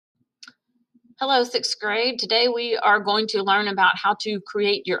Hello, sixth grade. Today we are going to learn about how to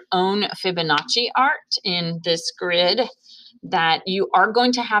create your own Fibonacci art in this grid that you are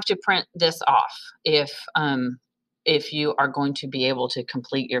going to have to print this off if you are going to be able to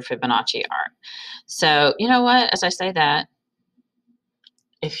complete your Fibonacci art. So you know what, as I say that,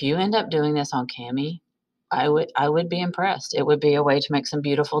 if you end up doing this on Cami, I would be impressed. It would be a way to make some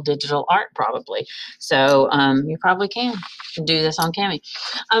beautiful digital art probably. So you probably can do this on Cami.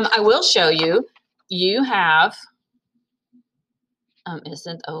 I will show you. You have, oh,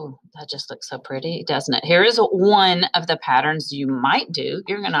 that just looks so pretty, doesn't it? Here is one of the patterns you might do.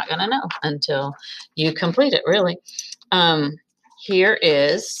 You're not going to know until you complete it, really. Here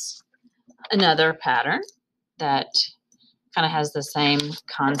is another pattern that kind of has the same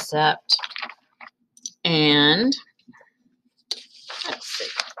concept. And let's see.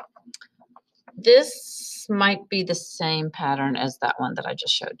 This might be the same pattern as that one that I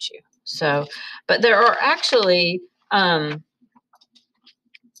just showed you. So, but there are actually, as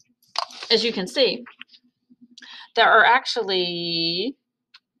you can see, there are actually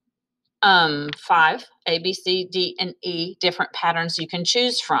 5 A, B, C, D, and E different patterns you can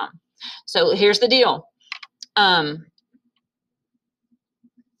choose from. So here's the deal.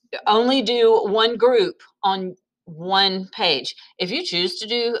 Only do one group on one page. If you choose to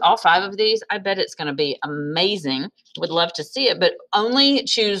do all 5 of these, I bet it's going to be amazing. Would love to see it, but only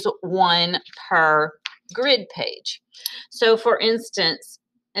choose one per grid page. So for instance,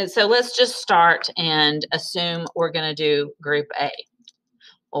 and so let's just start and assume we're going to do group A.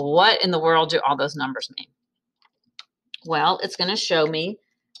 Well, what in the world do all those numbers mean? Well, it's going to show me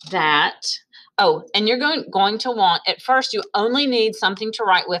that, oh, and you're going to want, at first, you only need something to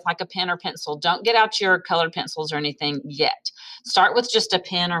write with, like a pen or pencil. Don't get out your colored pencils or anything yet. Start with just a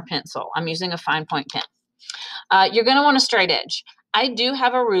pen or pencil. I'm using a fine point pen. You're going to want a straight edge. I do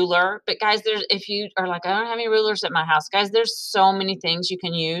have a ruler, but guys, if you are like, I don't have any rulers at my house, guys, there's so many things you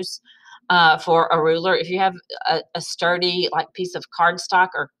can use for a ruler. If you have a sturdy like piece of cardstock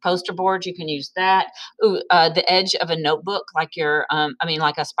or poster board, you can use that. Ooh, the edge of a notebook, like your,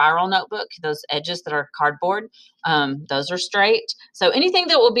 like a spiral notebook, those edges that are cardboard, those are straight. So anything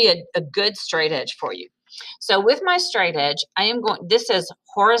that will be a good straight edge for you. So with my straight edge, this is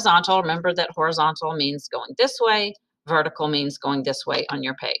horizontal. Remember that horizontal means going this way. Vertical means going this way on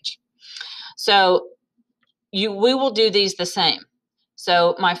your page. So we will do these the same.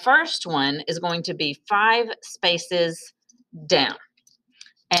 So my first one is going to be 5 spaces down,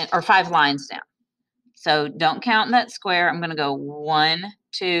 or 5 lines down. So don't count in that square. I'm going to go 1,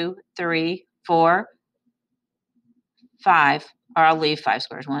 2, 3, 4, 5. Or I'll leave 5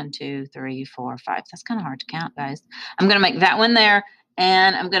 squares. 1, 2, 3, 4, 5. That's kind of hard to count, guys. I'm going to make that one there,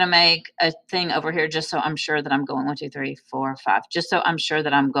 and I'm going to make a thing over here just so I'm sure that I'm going 1, 2, 3, 4, 5. Just so I'm sure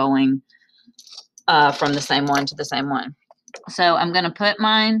that I'm going from the same one to the same one. So I'm going to put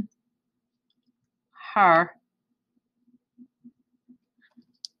mine, her,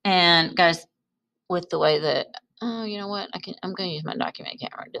 and guys, with the way that, oh, you know what? I'm going to use my document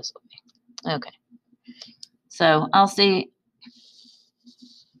camera this way. Okay. So I'll see.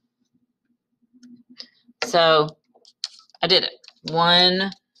 So I did it.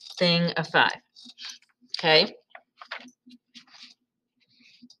 One thing of 5. Okay.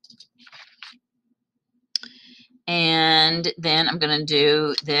 And then I'm going to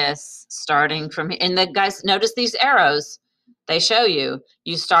do this starting from here. And the guys, notice these arrows. They show you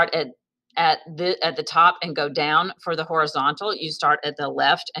start at the top and go down for the horizontal. You start at the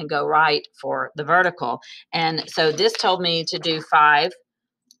left and go right for the vertical. And so this told me to do 5,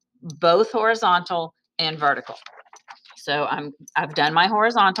 both horizontal and vertical. So I've done my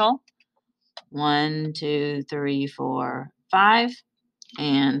horizontal. 1, 2, 3, 4, 5.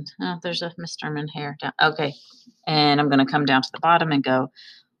 And there's a Miss Sturman hair down. Okay. And I'm going to come down to the bottom and go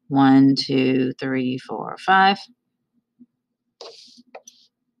 1, 2, 3, 4, 5.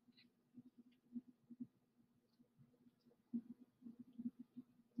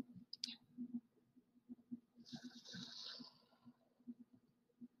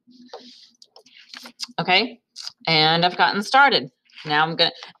 Okay. And I've gotten started. Now I'm going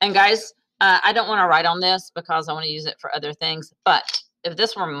to, and guys, I don't want to write on this because I want to use it for other things. But if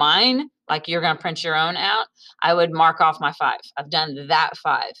this were mine, like you're going to print your own out, I would mark off my 5. I've done that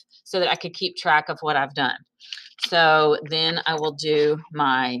 5 so that I could keep track of what I've done. So then I will do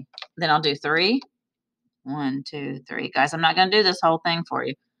then I'll do 3. 1, 2, 3. Guys, I'm not going to do this whole thing for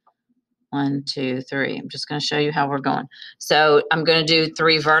you. 1, 2, 3. I'm just going to show you how we're going. So I'm going to do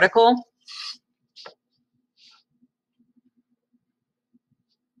 3 vertical.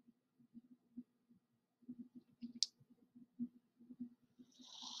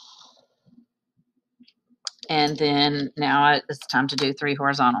 And then now it's time to do 3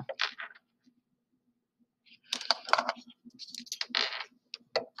 horizontal.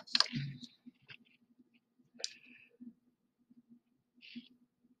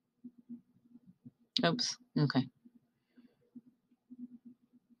 Oops. Okay.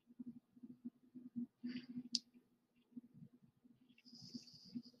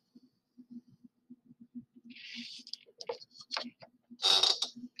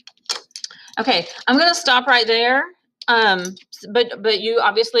 Okay, I'm going to stop right there. But you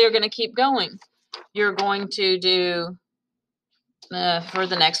obviously are going to keep going. You're going to do, for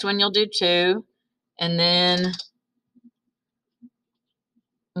the next one, you'll do 2, and then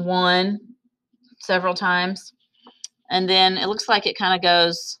 1 several times. And then it looks like it kind of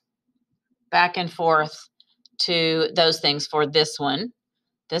goes back and forth to those things for this one.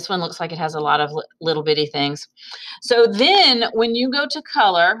 This one looks like it has a lot of little bitty things. So then when you go to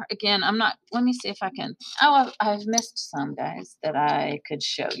color, again, let me see if I can, I've missed some, guys, that I could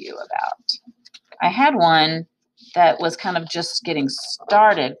show you about. I had one that was kind of just getting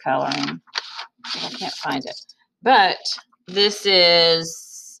started coloring. I can't find it. But this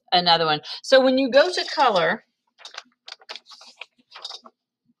is another one. So when you go to color,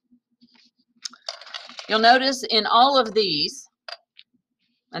 you'll notice in all of these,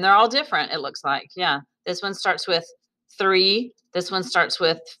 and they're all different, it looks like. Yeah. This one starts with 3. This one starts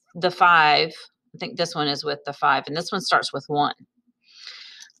with the 5. I think this one is with the 5. And this one starts with 1.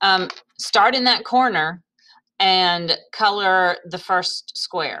 Start in that corner and color the first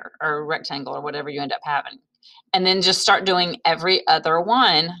square or rectangle or whatever you end up having. And then just start doing every other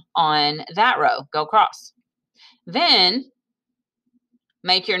one on that row. Go across. Then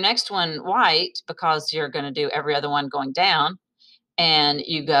make your next one white because you're going to do every other one going down. And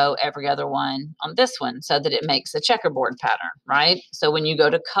you go every other one on this one so that it makes a checkerboard pattern, right? So when you go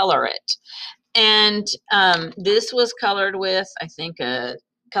to color it. And this was colored with, I think, a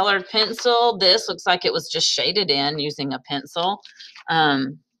colored pencil. This looks like it was just shaded in using a pencil. I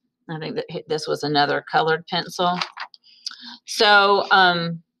think that this was another colored pencil. So,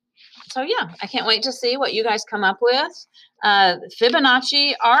 so yeah, I can't wait to see what you guys come up with.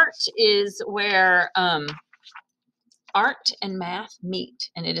 Fibonacci art is where art and math meet,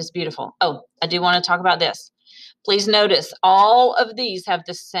 and it is beautiful. Oh, I do want to talk about this. Please notice all of these have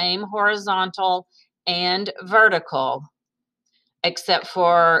the same horizontal and vertical, except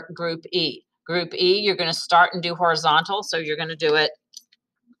for group E. Group E, you're going to start and do horizontal, so you're going to do it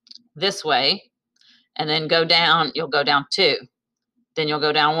this way, and then go down. You'll go down 2, then you'll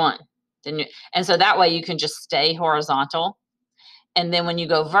go down 1, and so that way you can just stay horizontal. And then when you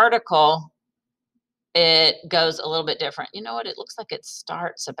go vertical, it goes a little bit different. You know what? It looks like it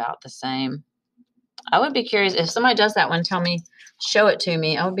starts about the same. I would be curious if somebody does that one, tell me, show it to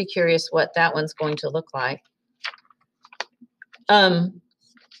me. I would be curious what that one's going to look like. And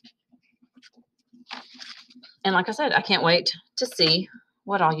like I said, I can't wait to see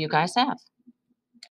what all you guys have.